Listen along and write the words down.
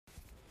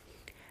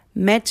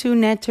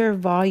Metu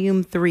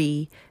Volume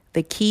 3,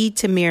 The Key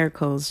to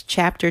Miracles,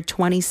 Chapter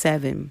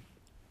 27,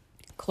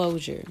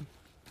 Closure.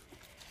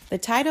 The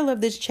title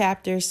of this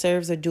chapter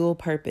serves a dual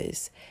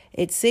purpose.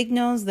 It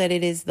signals that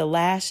it is the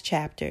last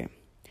chapter.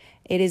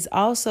 It is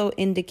also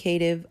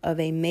indicative of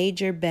a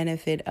major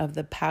benefit of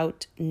the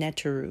Paut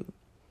Neteru.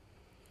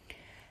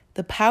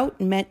 The Paut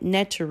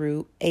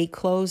Neteru, a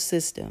closed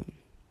system.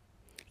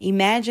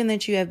 Imagine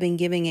that you have been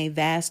given a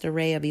vast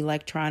array of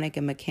electronic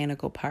and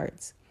mechanical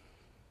parts.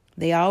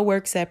 They all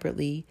work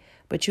separately,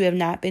 but you have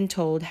not been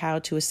told how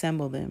to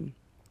assemble them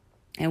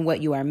and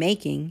what you are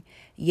making,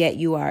 yet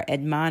you are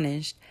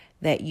admonished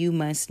that you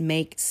must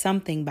make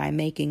something by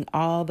making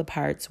all the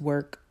parts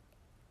work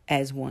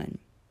as one.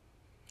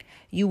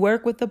 You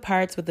work with the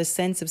parts with a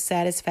sense of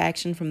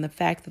satisfaction from the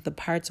fact that the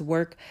parts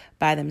work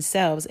by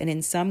themselves and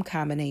in some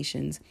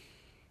combinations.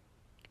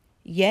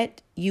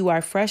 Yet you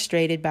are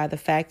frustrated by the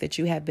fact that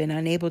you have been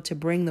unable to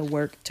bring the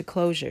work to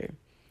closure.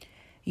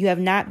 You have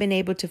not been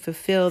able to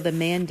fulfill the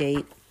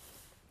mandate.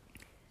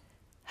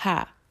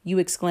 You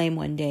exclaim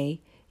one day.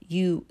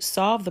 You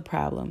solve the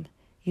problem.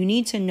 You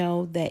need to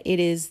know that it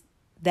is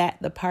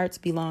that the parts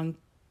belong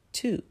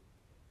to.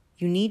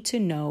 You need to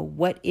know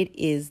what it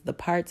is the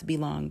parts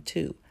belong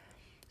to.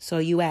 So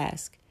you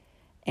ask,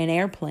 an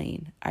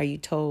airplane,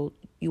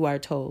 you are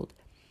told.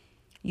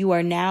 You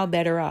are now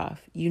better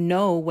off. You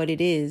know what it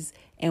is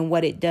and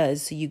what it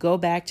does, so you go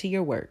back to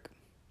your work.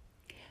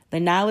 The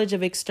knowledge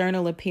of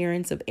external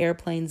appearance of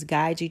airplanes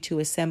guides you to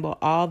assemble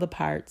all the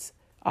parts,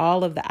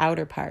 all of the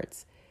outer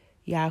parts.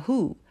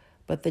 Yahoo!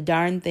 But the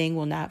darn thing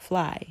will not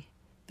fly.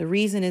 The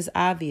reason is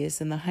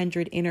obvious in the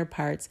 100 inner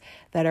parts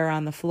that are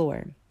on the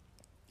floor.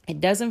 It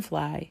doesn't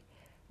fly,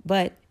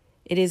 but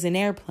it is an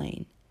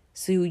airplane,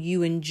 so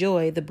you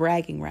enjoy the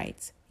bragging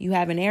rights. You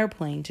have an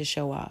airplane to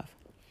show off.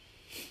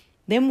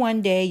 Then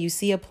one day you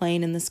see a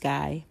plane in the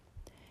sky,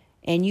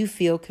 and you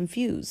feel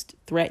confused,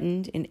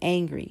 threatened, and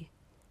angry.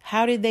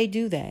 How did they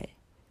do that?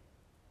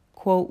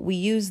 Quote, we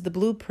used the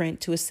blueprint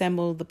to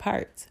assemble the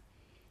parts.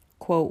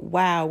 Quote,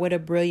 wow, what a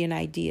brilliant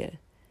idea.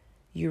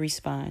 You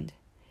respond.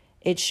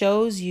 It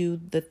shows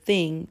you the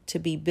thing to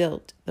be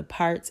built, the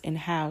parts, and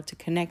how to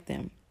connect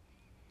them.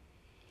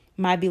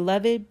 My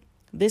beloved,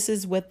 this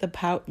is what the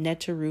Paut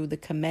Neteru, the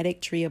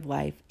Kemetic tree of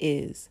life,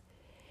 is.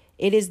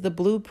 It is the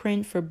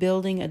blueprint for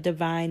building a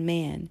divine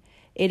man.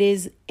 It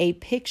is a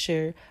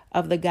picture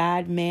of the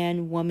God,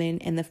 man, woman,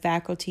 and the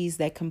faculties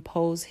that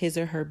compose his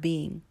or her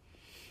being.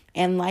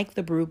 And like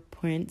the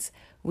blueprints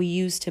we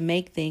use to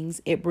make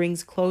things, it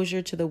brings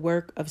closure to the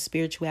work of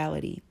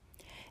spirituality.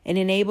 It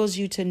enables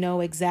you to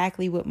know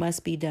exactly what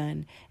must be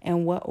done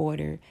and what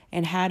order,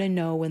 and how to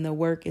know when the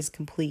work is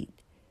complete.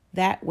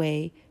 That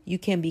way, you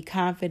can be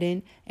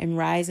confident in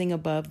rising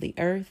above the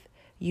earth.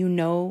 You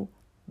know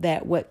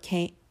that what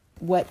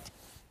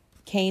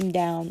came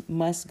down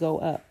must go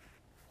up.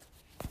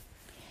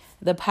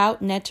 The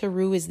Paut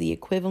Neteru is the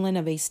equivalent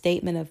of a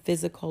statement of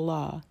physical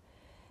law.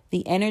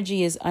 The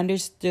energy is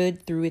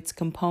understood through its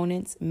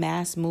components,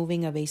 mass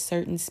moving of a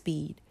certain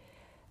speed.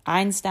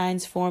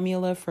 Einstein's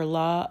formula for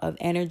law of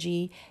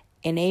energy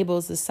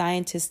enables the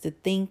scientist to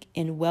think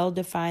in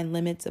well-defined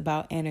limits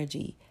about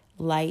energy,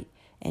 light,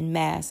 and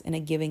mass in a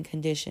given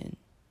condition.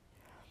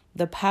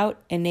 The Paut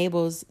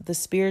enables the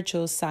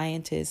spiritual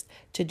scientist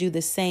to do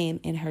the same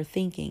in her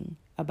thinking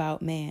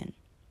about man.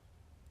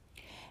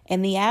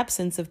 In the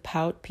absence of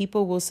Paut,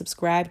 people will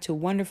subscribe to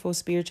wonderful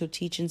spiritual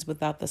teachings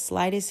without the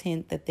slightest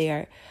hint that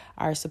they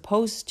are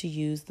supposed to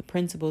use the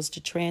principles to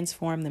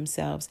transform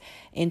themselves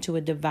into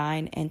a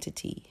divine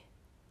entity.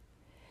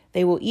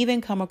 They will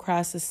even come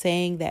across the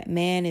saying that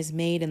man is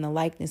made in the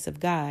likeness of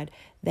God,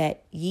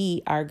 that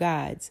ye are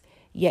gods,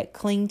 yet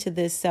cling to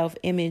this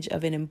self-image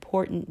of an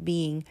important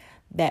being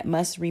that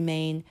must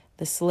remain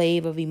the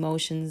slave of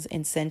emotions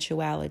and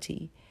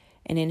sensuality,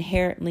 an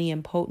inherently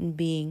impotent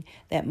being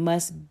that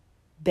must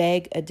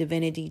beg a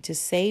divinity to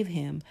save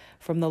him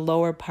from the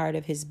lower part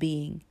of his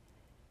being,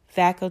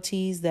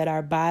 faculties that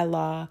are by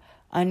law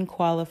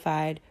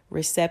unqualified,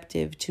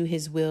 receptive to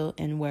his will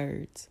and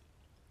words.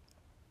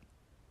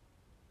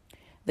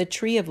 The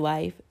tree of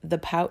life, the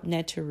Paut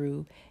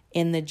Neteru,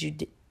 in the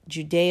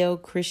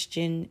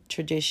Judeo-Christian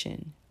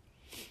tradition.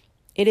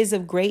 It is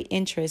of great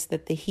interest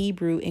that the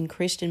Hebrew in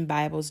Christian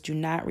Bibles do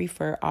not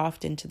refer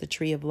often to the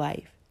tree of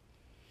life,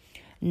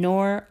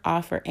 nor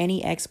offer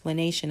any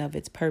explanation of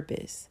its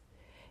purpose.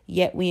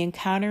 Yet we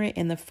encounter it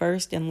in the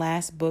first and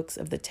last books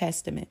of the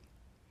Testament.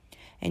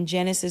 In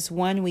Genesis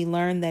 1, we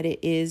learn that it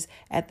is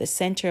at the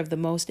center of the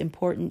most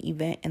important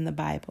event in the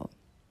Bible.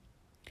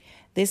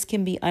 This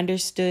can be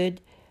understood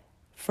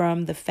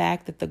from the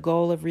fact that the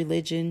goal of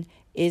religion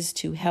is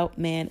to help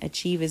man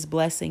achieve his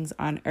blessings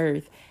on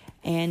earth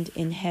and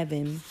in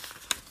heaven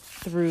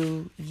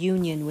through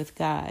union with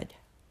God.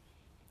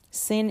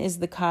 Sin is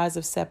the cause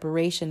of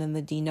separation and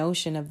the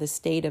denotion of the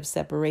state of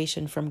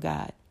separation from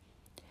God.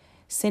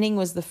 Sinning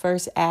was the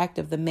first act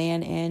of the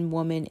man and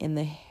woman in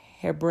the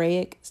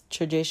Hebraic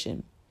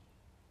tradition.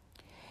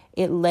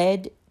 It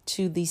led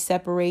to the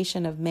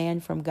separation of man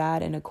from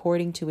God, and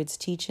according to its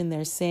teaching,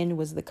 their sin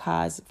was the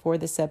cause for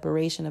the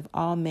separation of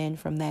all men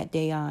from that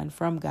day on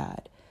from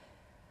God.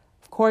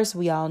 Of course,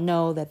 we all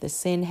know that the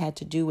sin had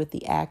to do with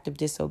the act of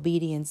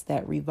disobedience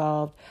that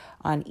revolved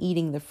on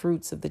eating the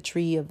fruits of the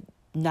tree of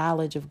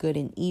knowledge of good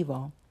and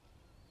evil.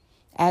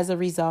 As a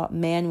result,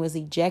 man was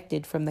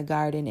ejected from the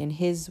garden, and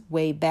his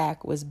way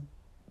back was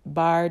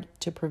barred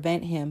to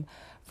prevent him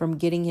from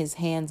getting his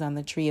hands on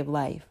the tree of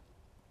life.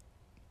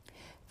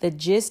 The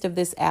gist of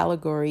this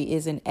allegory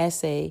is an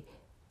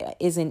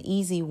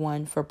easy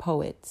one for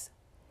poets.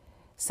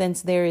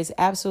 Since there is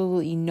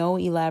absolutely no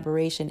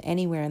elaboration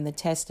anywhere in the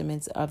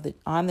Testaments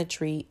on the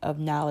tree of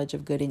knowledge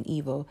of good and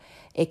evil,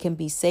 it can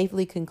be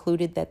safely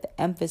concluded that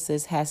the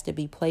emphasis has to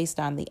be placed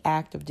on the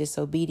act of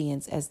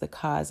disobedience as the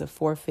cause of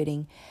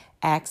forfeiting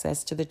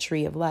access to the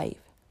tree of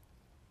life.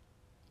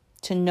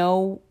 To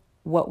know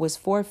what was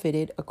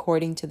forfeited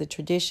according to the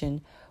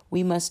tradition,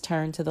 we must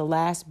turn to the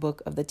last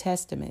book of the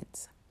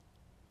Testaments,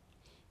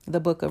 the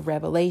book of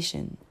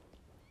Revelation.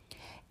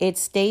 It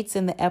states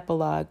in the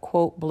epilogue,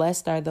 quote,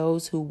 "Blessed are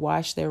those who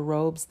wash their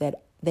robes,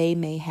 that they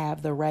may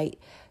have the right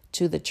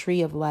to the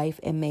tree of life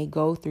and may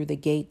go through the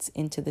gates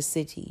into the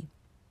city."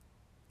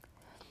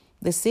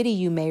 The city,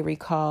 you may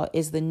recall,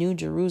 is the New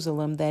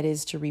Jerusalem that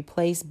is to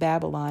replace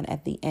Babylon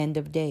at the end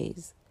of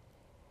days.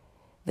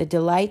 The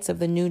delights of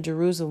the New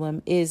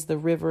Jerusalem is the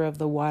river of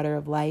the water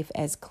of life,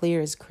 as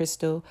clear as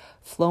crystal,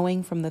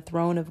 flowing from the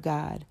throne of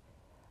God.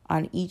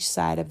 On each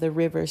side of the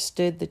river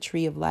stood the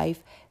tree of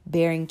life,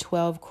 bearing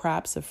 12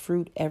 crops of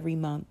fruit every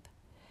month.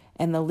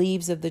 And the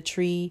leaves of the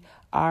tree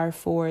are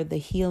for the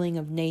healing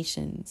of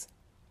nations.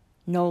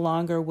 No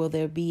longer will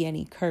there be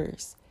any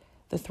curse.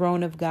 The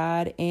throne of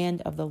God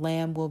and of the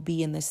Lamb will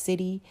be in the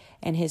city,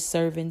 and his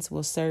servants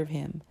will serve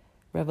him.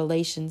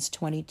 Revelations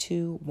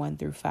 22,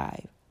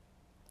 1-5.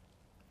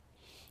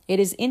 It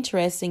is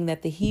interesting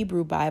that the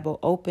Hebrew Bible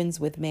opens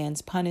with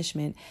man's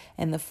punishment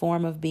and the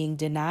form of being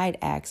denied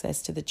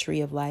access to the tree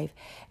of life,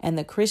 and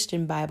the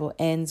Christian Bible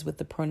ends with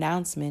the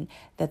pronouncement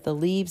that the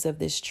leaves of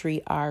this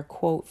tree are,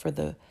 quote, for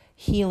the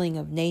healing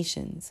of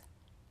nations.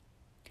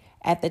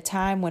 At the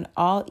time when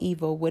all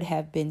evil would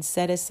have been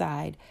set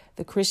aside,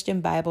 the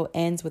Christian Bible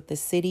ends with the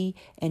city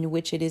in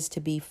which it is to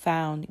be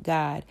found,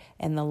 God,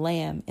 and the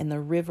Lamb, and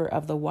the river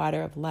of the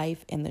water of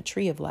life, and the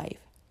tree of life.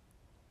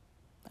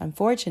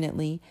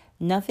 Unfortunately,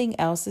 nothing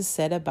else is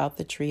said about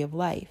the tree of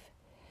life.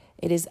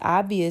 It is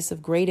obvious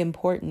of great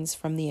importance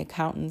from the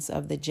accountants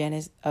of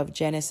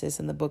Genesis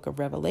and the book of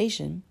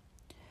Revelation.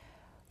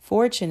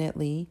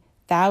 Fortunately,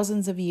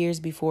 thousands of years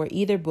before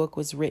either book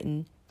was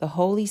written, the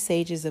holy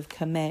sages of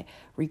Kemet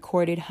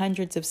recorded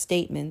hundreds of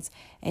statements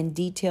and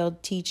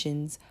detailed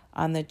teachings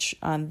on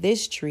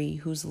this tree,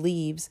 whose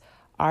leaves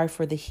are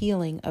for the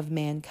healing of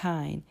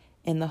mankind,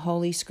 in the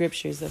holy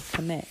scriptures of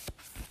Kemet.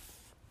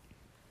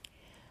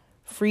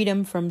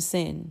 Freedom from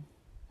sin.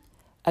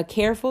 A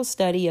careful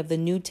study of the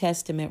New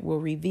Testament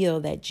will reveal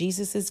that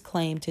Jesus'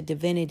 claim to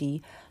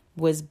divinity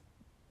was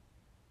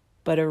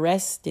but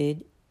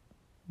arrested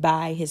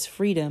by his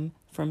freedom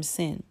from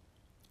sin.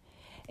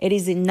 It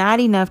is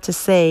not enough to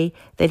say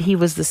that he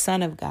was the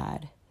Son of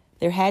God.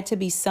 There had to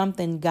be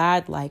something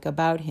godlike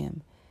about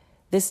him.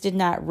 This did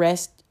not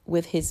rest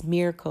with his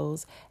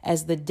miracles,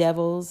 as the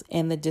devils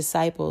and the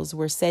disciples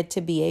were said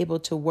to be able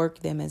to work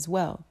them as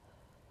well.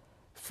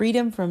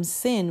 Freedom from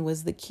sin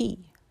was the key.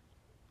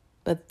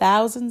 But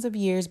thousands of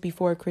years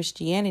before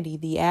Christianity,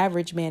 the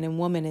average man and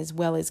woman, as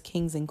well as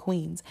kings and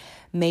queens,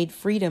 made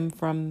freedom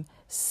from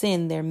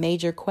sin their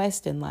major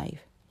quest in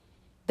life.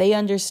 They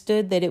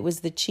understood that it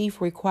was the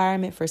chief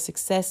requirement for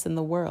success in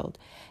the world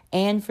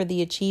and for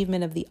the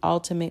achievement of the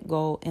ultimate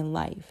goal in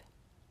life.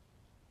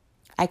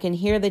 I can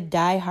hear the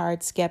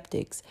die-hard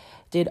skeptics.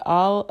 Did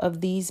all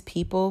of these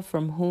people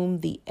from whom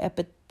the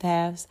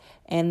epitaphs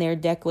and their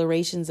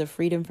declarations of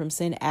freedom from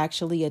sin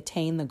actually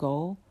attain the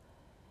goal?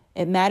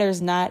 It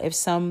matters not if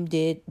some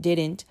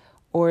didn't,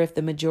 or if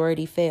the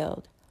majority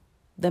failed.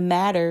 The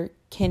matter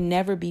can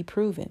never be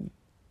proven.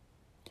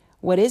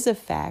 What is a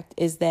fact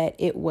is that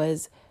it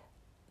was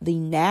the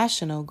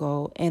national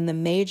goal, and the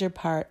major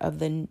part of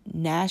the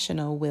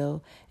national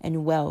will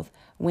and wealth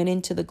went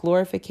into the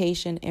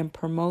glorification and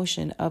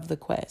promotion of the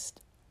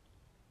quest.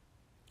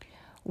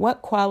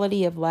 What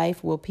quality of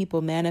life will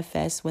people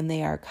manifest when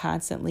they are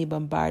constantly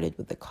bombarded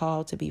with the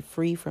call to be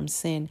free from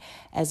sin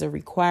as a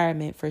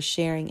requirement for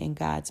sharing in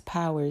God's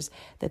powers,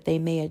 that they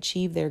may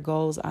achieve their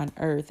goals on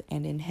earth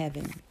and in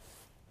heaven?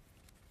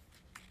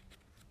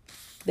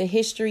 The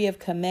history of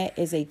Kemet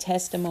is a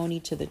testimony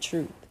to the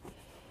truth.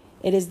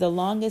 It is the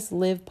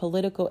longest-lived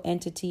political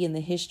entity in the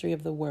history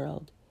of the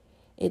world.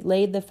 It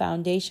laid the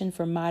foundation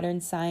for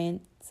modern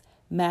science,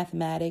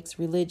 mathematics,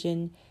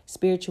 religion,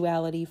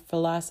 spirituality,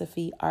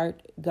 philosophy,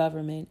 art,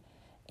 government.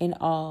 In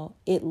all,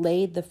 it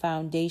laid the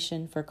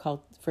foundation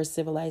for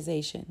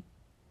civilization.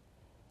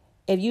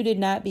 If you did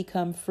not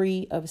become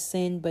free of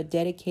sin but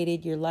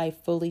dedicated your life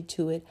fully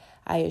to it,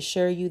 I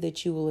assure you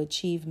that you will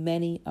achieve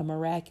many a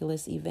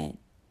miraculous event.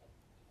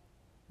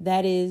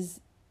 That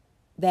it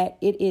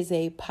is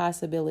a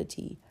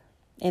possibility.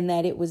 and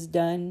that it was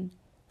done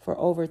for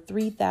over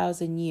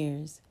 3,000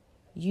 years,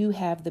 you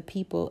have the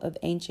people of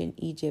ancient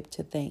Egypt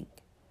to thank.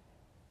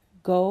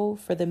 Go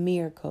for the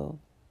miracle.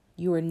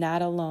 You are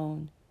not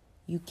alone.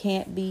 You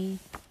can't be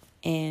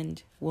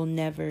and will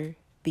never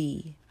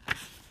be.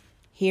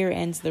 Here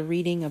ends the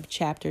reading of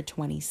chapter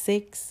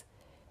 26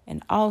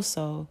 and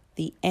also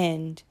the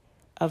end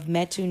of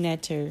Metu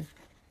Neter,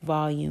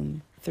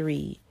 volume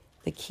 3,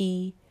 The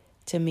Key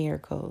to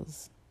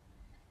Miracles.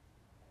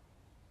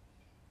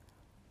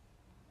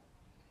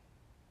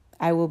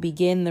 I will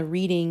begin the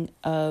reading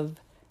of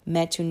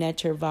Metu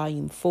Neter,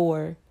 volume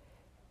 4,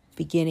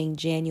 beginning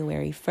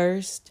January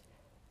 1st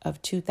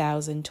of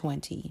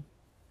 2020.